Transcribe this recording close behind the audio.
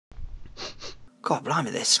God blimey,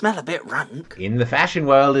 they smell a bit rank. In the fashion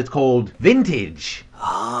world, it's called vintage.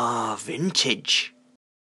 Ah, vintage.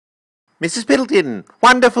 Mrs. Piddleton,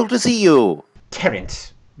 wonderful to see you.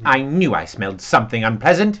 Terence, I knew I smelled something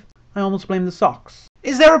unpleasant. I almost blame the socks.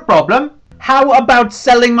 Is there a problem? How about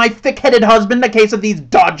selling my thick-headed husband a case of these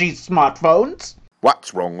dodgy smartphones?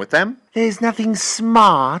 What's wrong with them? There's nothing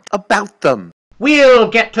smart about them. We'll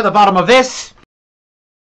get to the bottom of this.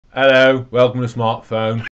 Hello, welcome to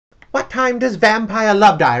Smartphone. What time does Vampire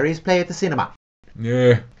Love Diaries play at the cinema?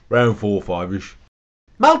 Yeah, round 4 or 5ish.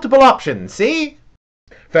 Multiple options, see?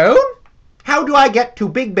 Phone? How do I get to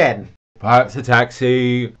Big Ben? Perhaps a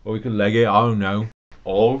taxi, or we could leg it, I don't know.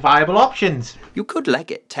 All viable options. You could leg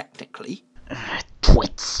it, technically.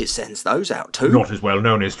 Twits. It sends those out too. Not as well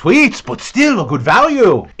known as tweets, but still a good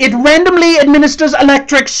value. It randomly administers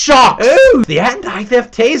electric shocks. Oh, the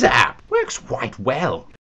anti-theft taser app works quite well.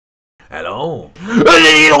 Hello.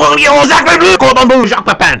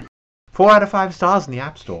 4 out of 5 stars in the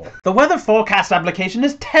App Store. The weather forecast application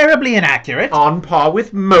is terribly inaccurate. On par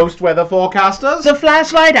with most weather forecasters. The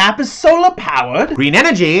flashlight app is solar powered. Green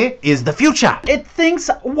energy is the future. It thinks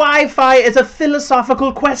Wi-Fi is a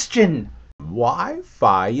philosophical question.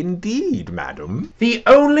 Wi-Fi indeed, madam. The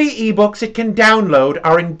only ebooks it can download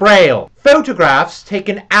are in Braille. Photographs take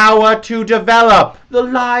an hour to develop. The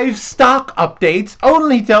livestock updates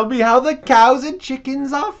only tell me how the cows and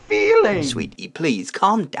chickens are feeling. Sweetie, please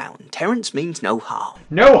calm down. Terence means no harm.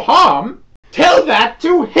 No harm? Tell that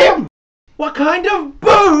to him. What kind of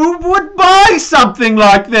boob would buy something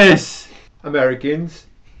like this? Americans.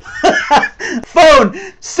 Phone,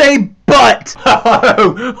 say butt.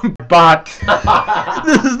 Oh, but.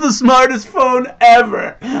 This is the smartest phone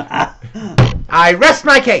ever. I rest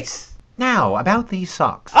my case. Now, about these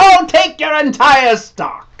socks. I'll take your entire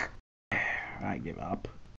stock. I give up.